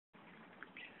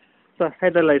So,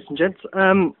 hey there ladies and gents,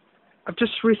 I've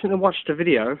just recently watched a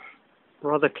video,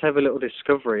 rather clever little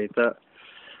discovery, that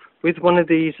with one of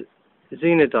these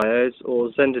Zener diodes, or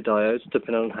Zener diodes,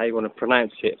 depending on how you want to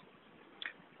pronounce it,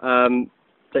 that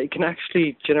it can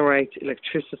actually generate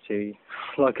electricity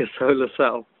like a solar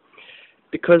cell.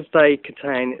 Because they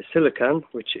contain silicon,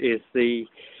 which is the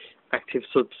active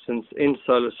substance in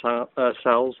solar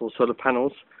cells or solar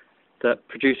panels that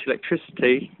produce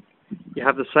electricity, you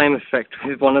have the same effect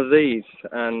with one of these.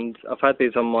 And I've had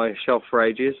these on my shelf for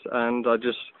ages, and I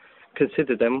just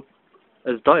consider them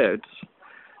as diodes.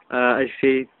 As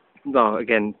you see, well,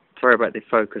 again, sorry about the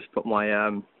focus, but my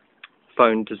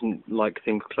phone doesn't like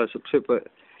things close up to it, but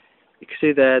you can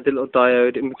see there the little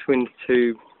diode in between the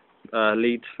two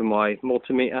leads for my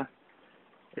multimeter.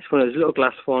 It's one of those little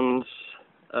glass ones,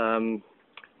 often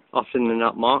they're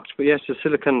not marked, but yes, it's a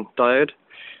silicon diode,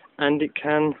 and it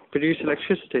can produce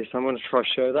electricity. So I'm going to try to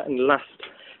show that in the last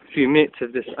few minutes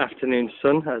of this afternoon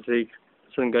sun as the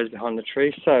sun goes behind the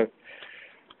tree. So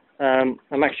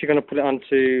I'm actually going to put it on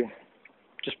to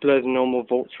just below the normal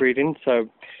volts reading, so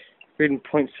reading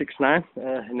 0.6 now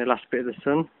in the last bit of the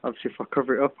sun. Obviously if I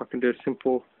cover it up I can do a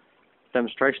simple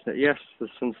demonstration that yes, the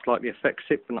sun slightly affects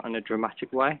it, but not in a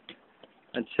dramatic way,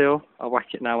 until I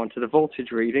whack it now onto the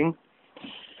voltage reading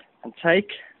and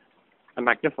take a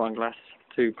magnifying glass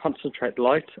to concentrate the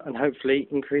light and hopefully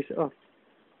increase it up.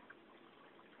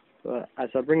 But as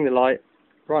I bring the light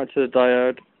right to the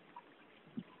diode,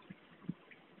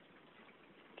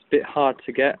 it's a bit hard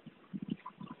to get,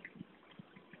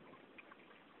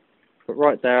 but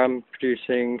right there I'm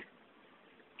producing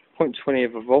 0.20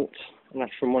 of a volt, and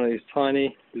that's from one of these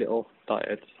tiny little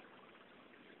diodes.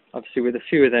 Obviously with a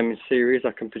few of them in series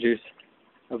I can produce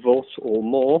a volt or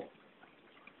more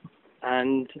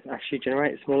and actually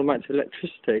generate small amounts of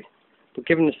electricity. But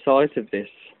given the size of this,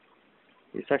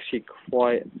 it's actually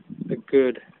quite a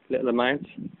good little amount.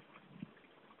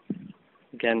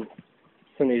 Again,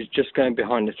 somebody's just going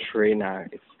behind the tree now.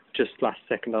 It's just last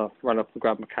second I run up and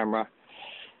grab my camera.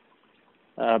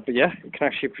 But yeah, it can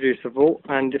actually produce a volt,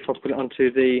 and if I put it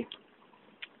onto the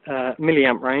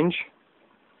milliamp range,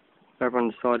 over on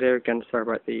the side here, again sorry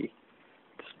about the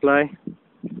display,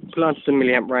 put it onto the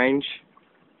milliamp range,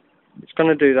 it's going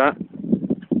to do that,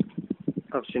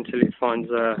 obviously until it finds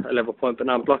a level point, but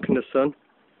now I'm blocking the sun,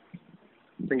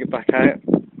 bring it back out,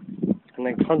 and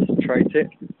then concentrate it.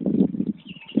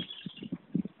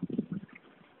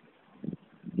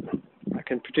 I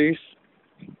can produce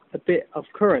a bit of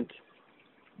current,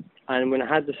 and when I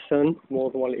had the sun, more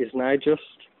than what it is now,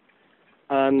 just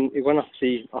it went off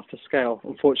the scale.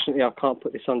 Unfortunately, I can't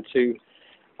put this onto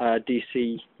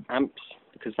DC amps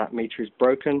because that meter is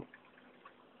broken.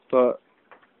 But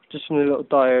just from the little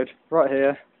diode right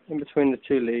here, in between the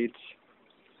two leads,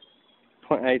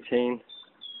 0.18.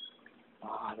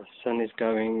 Ah, the sun is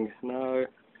going. No.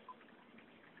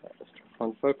 Let's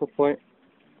find focal point.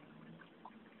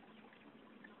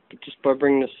 But just by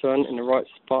bringing the sun in the right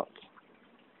spot,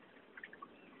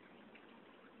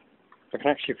 I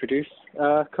can actually produce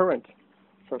current.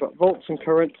 So I've got volts and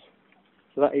current,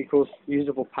 so that equals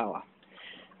usable power.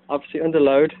 Obviously under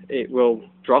load it will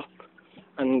drop,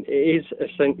 and it is a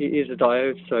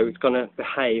diode, so it's going to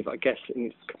behave, I guess, in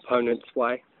its components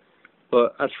way.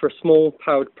 But as for a small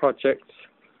powered project,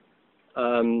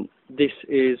 this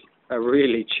is a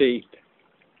really cheap,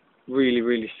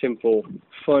 really simple,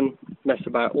 fun, mess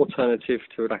about alternative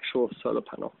to an actual solar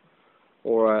panel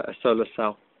or a solar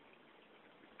cell.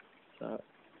 That's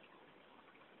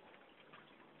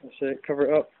it,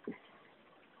 cover it up.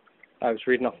 I was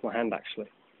reading off my hand actually.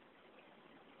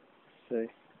 Let's see,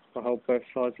 if I hold both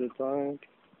sides of the diode.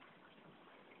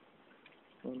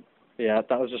 Yeah,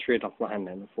 that was just reading off my hand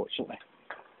then, unfortunately.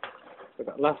 So I've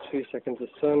got the last few seconds of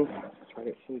sun, try to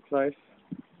get some place,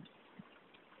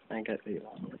 and get the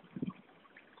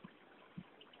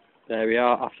there we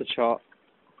are, off the chart.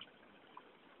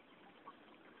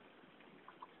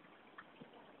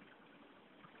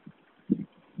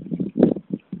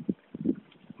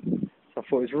 I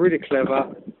thought it was really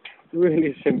clever,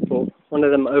 really simple, one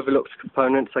of them overlooked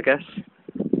components I guess,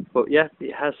 but yeah,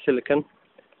 it has silicon,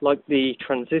 like the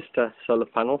transistor solar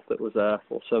panel that was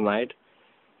also made.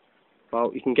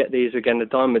 Well, you can get these again a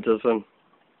dime a dozen,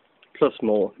 plus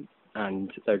more,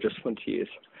 and they're just fun to use.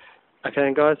 Okay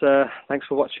then guys, thanks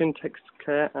for watching, take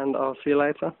care, and I'll see you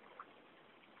later.